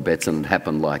 $5 bets, and it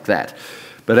happened like that.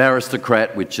 But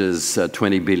Aristocrat, which is a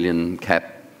 20 billion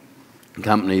cap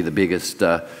company, the biggest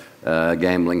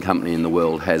gambling company in the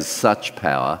world, has such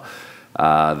power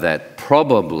that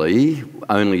probably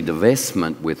only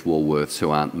divestment with Woolworths, who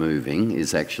aren't moving,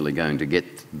 is actually going to get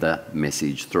the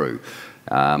message through.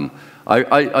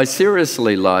 I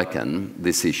seriously liken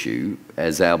this issue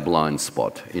as our blind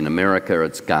spot. In America,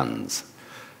 it's guns.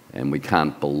 And we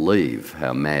can't believe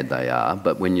how mad they are.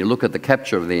 But when you look at the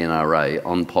capture of the NRA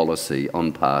on policy,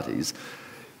 on parties,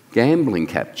 gambling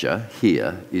capture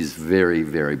here is very,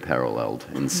 very paralleled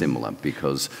and similar,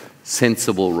 because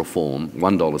sensible reform,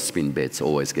 $1 spin bets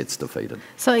always gets defeated.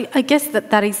 So I guess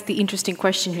that is the interesting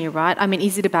question here, right? I mean,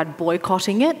 is it about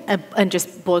boycotting it and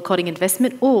just boycotting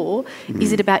investment, or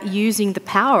is it about using the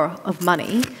power of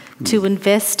money to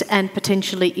invest and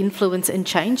potentially influence and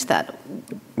change that?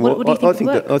 What do you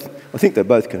think would work? I think they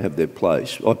both can have their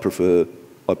place. I prefer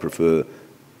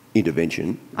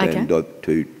intervention than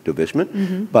to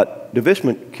divestment, but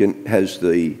divestment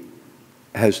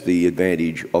has the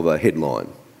advantage of a headline.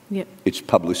 Yep. It's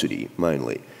publicity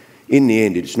mainly. In the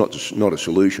end, it's not a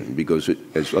solution, because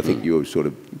as I think you're sort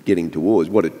of getting towards,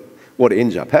 what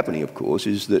ends up happening, of course,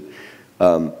 is that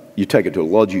you take it to a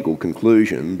logical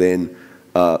conclusion, then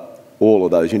all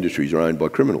of those industries are owned by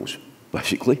criminals,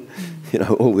 basically.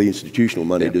 All the institutional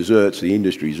money deserts the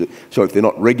industries. So if they're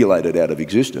not regulated out of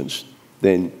existence,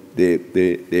 then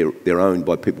they're owned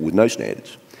by people with no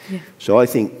standards. Yeah. So I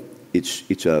think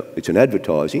it's an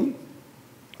advertising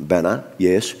banner,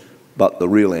 yes, but the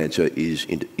real answer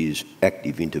is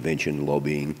active intervention,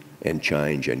 lobbying, and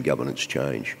change, and governance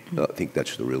change. I think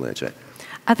that's the real answer.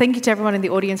 Thank you to everyone in the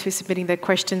audience for submitting their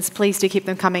questions. Please do keep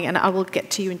them coming, and I will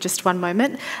get to you in just one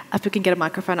moment, if we can get a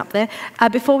microphone up there.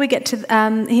 Before we get to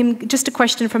him, just a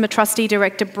question from a trustee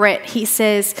director, Brett. He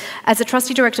says, as a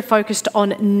trustee director focused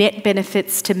on net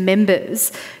benefits to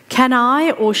members, can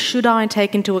I or should I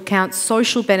take into account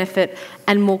social benefit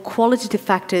and more qualitative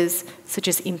factors such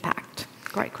as impact?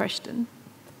 Great question.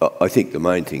 I think the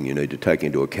main thing you need to take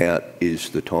into account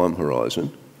is the time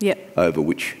horizon over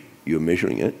which you're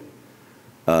measuring it.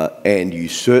 And you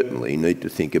certainly need to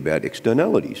think about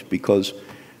externalities, because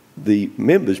the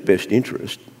member's best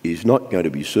interest is not going to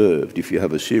be served if you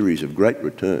have a series of great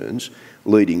returns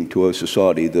leading to a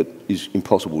society that is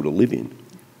impossible to live in.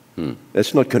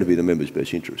 That's not going to be the member's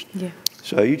best interest. Yeah.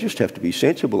 So you just have to be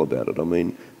sensible about it. I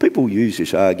mean, people use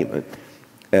this argument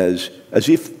as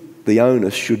if the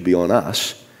onus should be on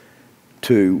us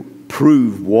to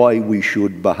prove why we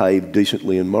should behave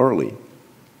decently and morally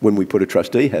when we put a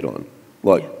trustee hat on.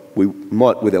 Like, we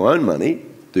might, with our own money,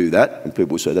 do that, and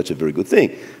people say that's a very good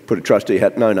thing. Put a trustee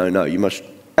hat, no, you must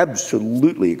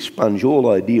absolutely expunge all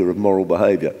idea of moral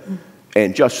behaviour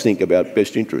and just think about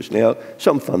best interest. Now,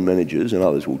 some fund managers and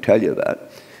others will tell you that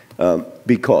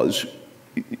because,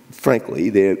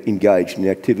 frankly, they're engaged in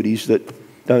activities that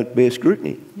don't bear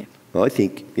scrutiny. Yeah. I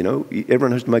think,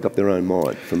 everyone has to make up their own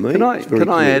mind. For me, can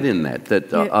I add in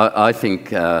that I think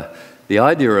the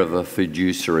idea of a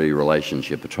fiduciary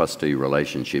relationship, a trustee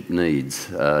relationship, needs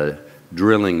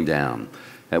drilling down.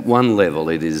 At one level,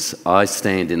 it is I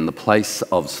stand in the place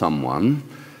of someone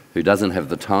who doesn't have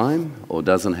the time or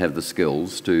doesn't have the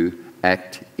skills to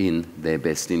act in their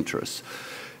best interests.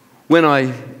 When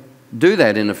I do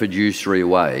that in a fiduciary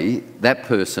way, that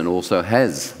person also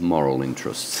has moral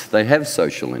interests. They have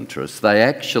social interests. They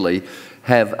actually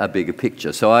have a bigger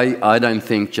picture. So I don't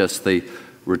think just the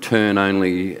return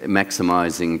only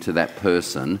maximising to that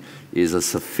person is a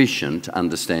sufficient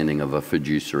understanding of a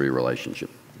fiduciary relationship.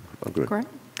 Great.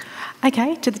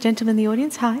 Okay, to the gentleman in the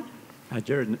audience, hi.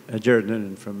 Jared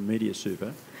Noonan from Media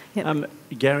Super. Yep.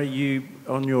 Gary,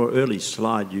 on your early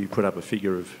slide, you put up a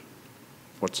figure of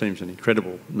what seems an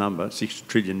incredible number, $6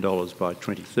 trillion by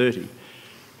 2030.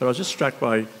 But I was just struck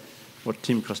by what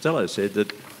Tim Costello said,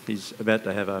 that he's about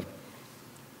to have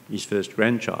his first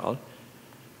grandchild,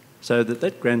 so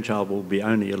that grandchild will be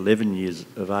only 11 years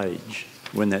of age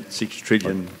when that $6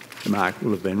 trillion mark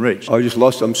will have been reached.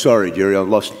 I'm sorry, Jerry,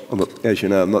 as you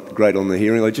know, I'm not great on the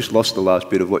hearing. I just lost the last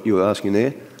bit of what you were asking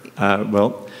there.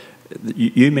 Well,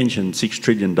 you mentioned $6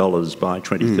 trillion by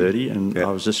 2030, and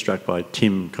I was just struck by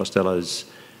Tim Costello's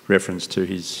reference to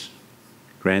his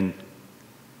grandson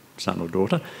or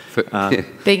daughter.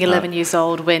 Being 11 years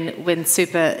old when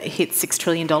super hits $6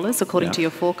 trillion, according to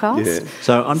your forecast. Yeah.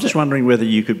 So I'm just wondering whether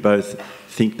you could both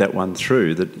think that one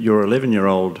through, that your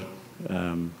 11-year-old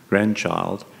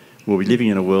grandchild will be living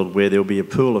in a world where there'll be a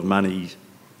pool of money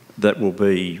that will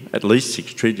be at least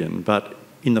 $6 trillion, but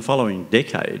in the following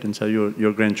decade, and so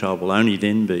your grandchild will only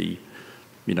then be,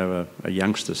 a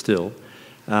youngster still.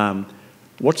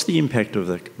 What's the impact of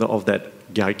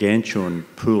that gargantuan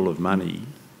pool of money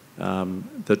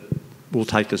that will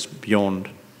take us beyond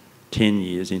 10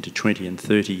 years into 20 and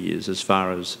 30 years as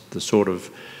far as the sort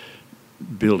of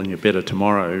building a better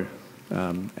tomorrow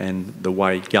and the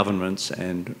way governments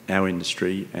and our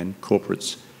industry and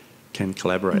corporates can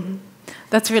collaborate? Mm-hmm.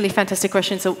 That's a really fantastic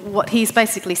question. So what he's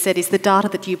basically said is the data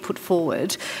that you put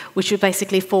forward, which would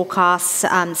basically forecast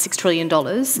 $6 trillion,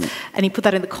 and he put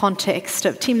that in the context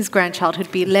of Tim's grandchild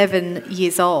who'd be 11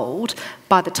 years old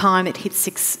by the time it hits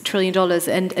 $6 trillion,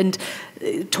 and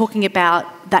talking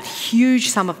about that huge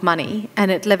sum of money,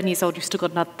 and at 11 years old you've still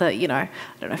got another,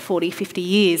 40, 50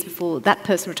 years before that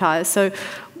person retires. So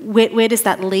where does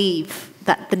that leave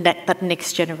that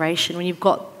next generation when you've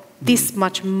got this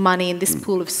much money and this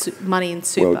pool of money in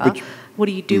super? What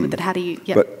do you do with it? How do you?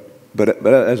 Yeah. But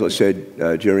as I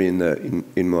said, Jerry,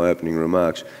 in my opening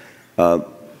remarks,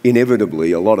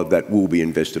 inevitably a lot of that will be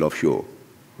invested offshore,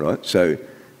 right? So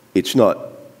it's not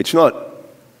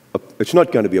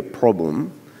going to be a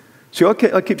problem. See, I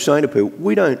keep saying to people,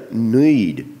 we don't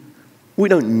need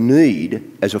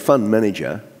as a fund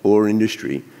manager or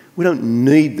industry, we don't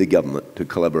need the government to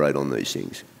collaborate on these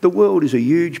things. The world is a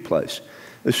huge place.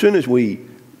 As soon as we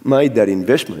made that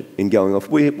investment in going off,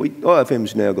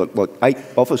 IFM's now got like 8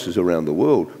 offices around the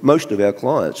world. Most of our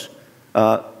clients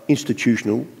are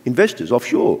institutional investors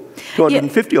offshore,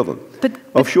 250 of them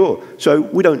offshore. So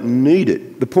we don't need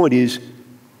it. The point is,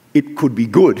 it could be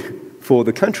good for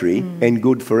the country and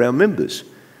good for our members.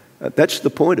 That's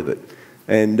the point of it.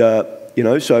 And,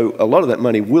 so a lot of that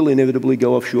money will inevitably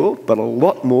go offshore, but a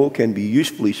lot more can be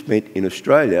usefully spent in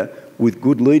Australia with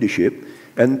good leadership.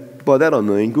 And by that I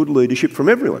mean good leadership from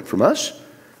everyone, from us,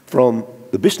 from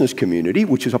the business community,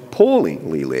 which is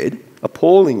appallingly led. The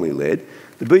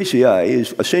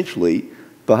BCA essentially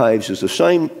behaves as the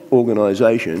same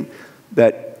organisation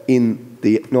that in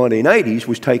the 1980s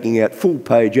was taking out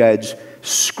full-page ads,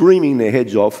 screaming their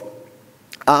heads off,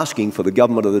 asking for the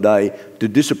government of the day to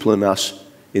discipline us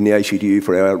in the ACTU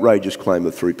for our outrageous claim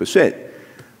of 3%.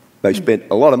 They spent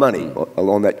a lot of money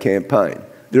on that campaign.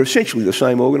 They're essentially the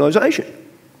same organisation.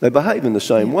 They behave in the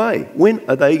same way. When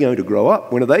are they going to grow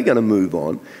up? When are they going to move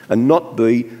on and not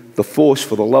be the force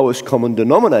for the lowest common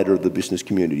denominator of the business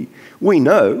community? We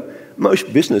know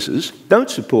most businesses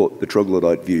don't support the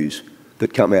troglodyte views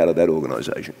that come out of that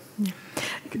organisation. Yeah.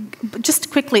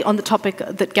 Just quickly on the topic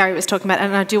that Garry was talking about,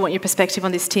 and I do want your perspective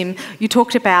on this, Tim. You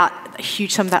talked about a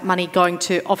huge sum of that money going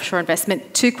to offshore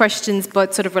investment. 2 questions,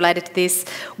 both sort of related to this.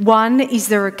 One, is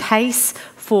there a case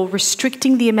for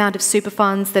restricting the amount of super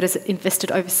funds that is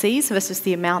invested overseas versus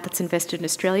the amount that's invested in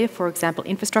Australia, for example,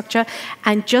 infrastructure?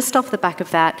 And just off the back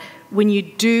of that, when you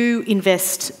do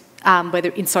invest, whether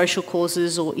in social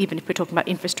causes or even if we're talking about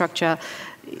infrastructure,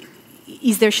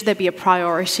 should there be a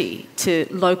priority to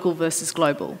local versus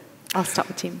global? I'll start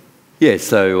with Tim. Yeah,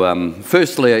 so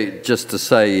firstly, just to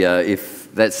say,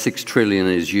 if that $6 trillion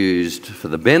is used for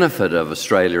the benefit of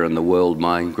Australia and the world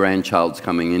my grandchild's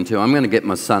coming into, I'm going to get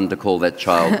my son to call that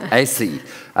child ASI,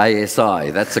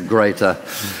 A-S-I. That's a great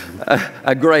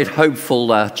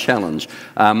hopeful challenge.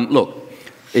 Look,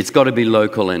 it's got to be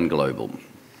local and global.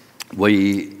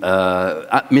 we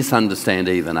misunderstand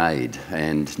even aid,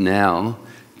 and now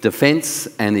defence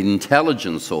and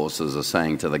intelligence sources are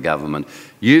saying to the government,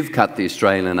 you've cut the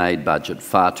Australian aid budget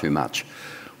far too much.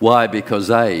 Why?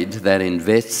 Because aid that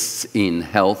invests in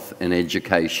health and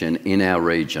education in our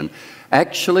region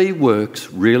actually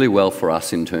works really well for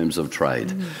us in terms of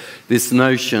trade. This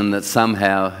notion that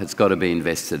somehow it's got to be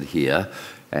invested here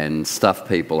and stuff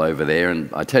people over there, and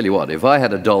I tell you what, if I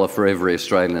had $1 for every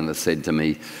Australian that said to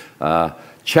me,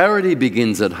 charity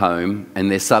begins at home, and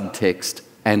their subtext,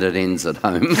 and it ends at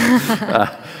home,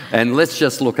 and let's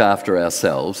just look after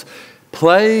ourselves,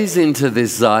 plays into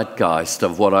this zeitgeist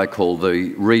of what I call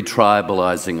the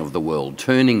retribalising of the world,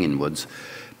 turning inwards,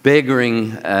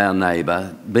 beggaring our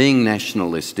neighbour, being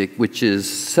nationalistic, which is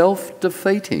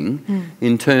self-defeating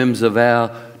in terms of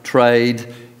our trade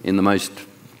in the most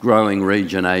growing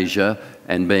region, Asia,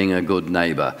 and being a good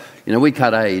neighbour. You know, we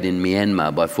cut aid in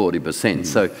Myanmar by 40%,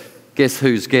 so guess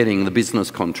who's getting the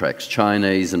business contracts?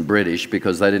 Chinese and British,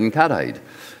 because they didn't cut aid,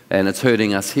 and it's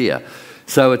hurting us here.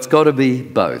 So it's got to be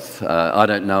both. I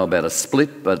don't know about a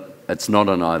split, but it's not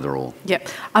an either-or. Yep.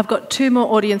 I've got 2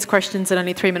 more audience questions and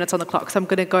only 3 minutes on the clock, so I'm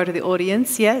going to go to the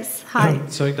audience. Yes? Hi.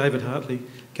 So, David Hartley,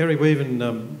 Garry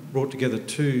Weaven brought together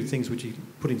 2 things which he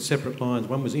put in separate lines.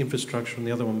 One was infrastructure and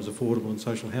the other one was affordable and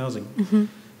social housing.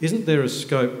 Isn't there a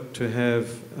scope to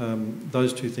have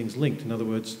those 2 things linked? In other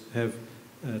words, have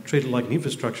treated like an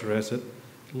infrastructure asset,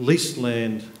 lease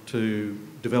land to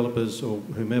developers or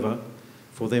whomever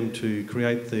for them to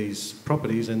create these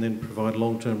properties and then provide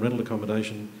long-term rental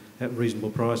accommodation at reasonable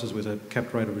prices with a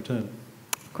capped rate of return?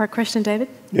 Great question, David.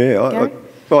 Yeah,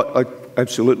 I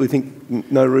absolutely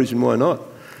think no reason why not.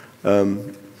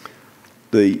 The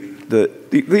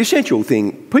essential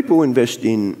thing, people invest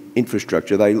in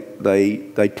infrastructure,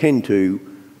 they tend to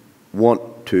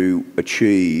want to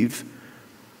achieve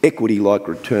equity-like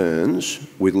returns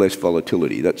with less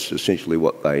volatility. That's essentially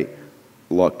what they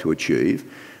like to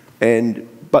achieve.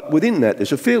 But within that,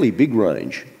 there's a fairly big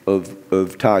range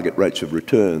of target rates of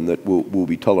return that will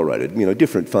be tolerated. You know,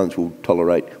 different funds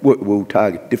will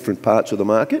target different parts of the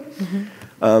market.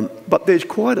 But there's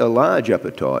quite a large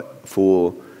appetite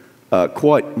for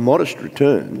quite modest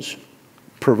returns,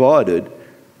 provided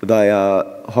they are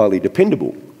highly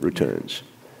dependable returns,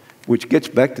 which gets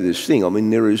back to this thing. I mean,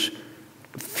 there is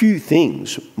few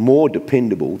things more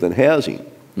dependable than housing.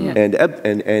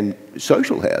 And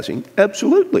social housing,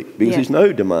 absolutely, because there's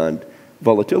no demand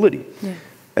volatility.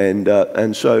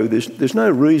 And so there's no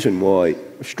reason why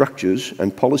structures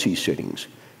and policy settings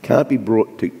can't be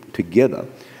brought together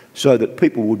so that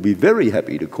people would be very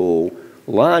happy to call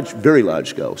very large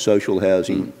scale social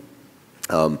housing,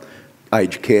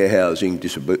 aged care housing,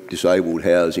 disabled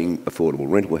housing,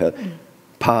 affordable rental housing,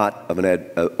 part of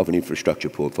an infrastructure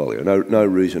portfolio. No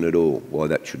reason at all why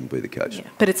that shouldn't be the case. Yeah,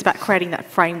 but it's about creating that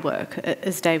framework,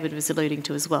 as David was alluding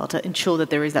to as well, to ensure that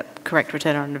there is that correct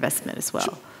return on investment as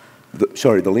well.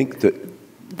 Sorry, the link that...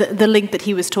 The link that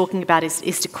he was talking about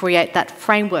is to create that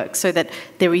framework so that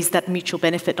there is that mutual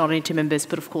benefit not only to members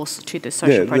but of course to the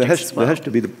social projects as well.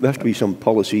 There has to be some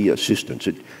policy assistance.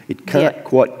 It can't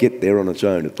quite get there on its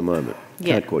own at the moment.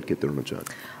 Can't quite get there on its own.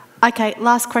 Okay,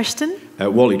 last question.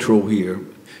 Wally Troll here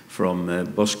from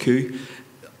Buscoo.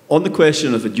 On the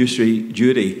question of fiduciary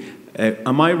duty,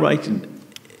 am I right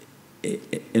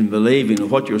in believing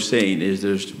what you're saying is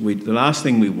the last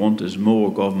thing we want is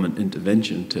more government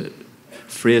intervention, to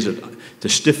phrase it, to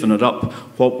stiffen it up?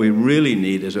 What we really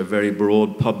need is a very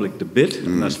broad public debate,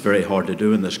 and that's very hard to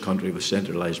do in this country with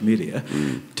centralised media,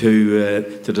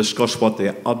 to discuss what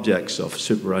the objects of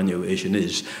superannuation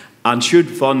is. And should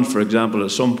fund, for example,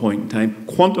 at some point in time,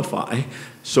 quantify.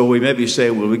 So we maybe say,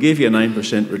 well, we give you a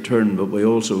 9% return, but we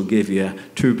also give you a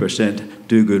 2%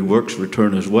 do good works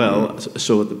return as well,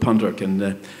 so that the punter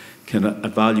can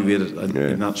evaluate it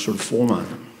in that sort of format.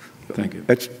 Thank you.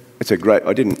 It's a great.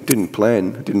 I didn't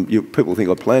plan. People think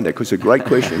I planned that because it's a great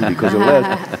question because it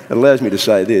allows me to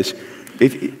say this.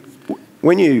 If you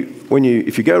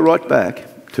go right back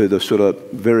to the sort of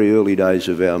very early days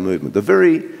of our movement, the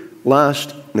very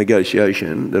last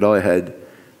negotiation that I had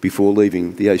before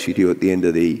leaving the ACTU at the end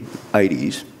of the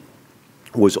 80s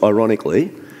was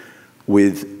ironically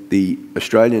with the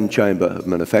Australian Chamber of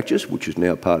Manufacturers, which is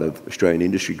now part of Australian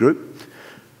Industry Group,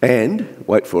 and,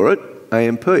 wait for it,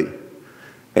 AMP.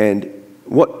 And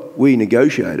what we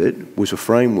negotiated was a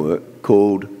framework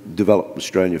called Develop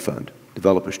Australia Fund,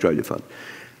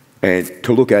 and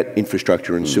to look at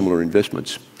infrastructure and similar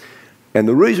investments. And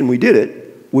the reason we did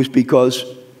it was because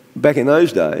back in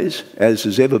those days, as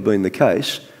has ever been the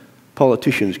case,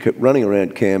 politicians kept running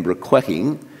around Canberra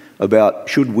quacking about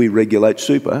should we regulate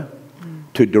super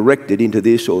to direct it into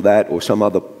this or that or some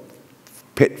other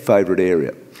pet favourite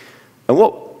area. And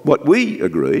what we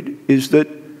agreed is that,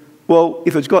 well,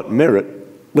 if it's got merit,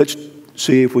 let's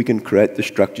see if we can create the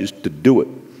structures to do it.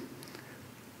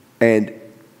 And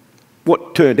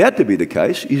what turned out to be the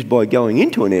case is by going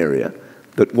into an area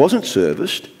that wasn't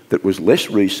serviced, that was less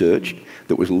researched,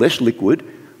 that was less liquid,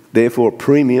 therefore a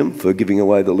premium for giving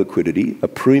away the liquidity, a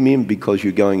premium because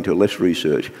you're going to less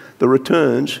research, the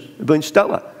returns have been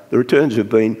stellar. The returns have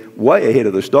been way ahead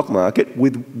of the stock market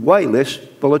with way less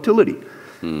volatility.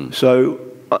 So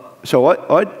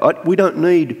we don't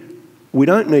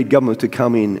need government to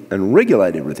come in and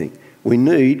regulate everything. We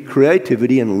need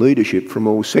creativity and leadership from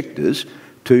all sectors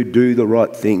to do the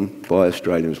right thing by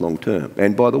Australians long term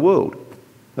and by the world.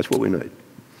 That's what we need.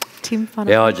 Tim,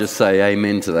 yeah, I just say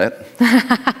amen to that.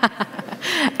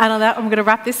 And on that, I'm going to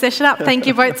wrap this session up. Thank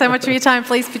you both so much for your time.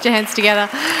 Please put your hands together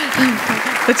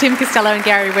for Tim Costello and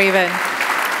Garry Weaven.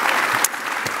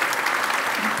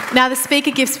 Now, the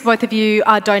Speaker gives both of you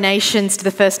donations to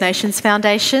the First Nations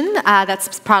Foundation.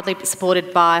 That's proudly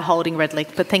supported by Holding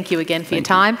Redlick. But thank you again for your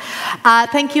time.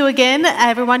 Thank you again,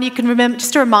 everyone. You can remember,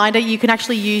 just a reminder, you can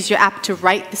actually use your app to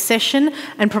rate the session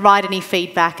and provide any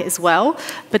feedback as well.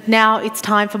 But now it's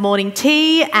time for morning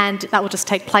tea, and that will just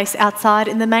take place outside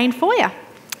in the main foyer.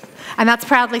 And that's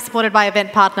proudly supported by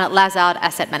event partner Lazard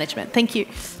Asset Management. Thank you.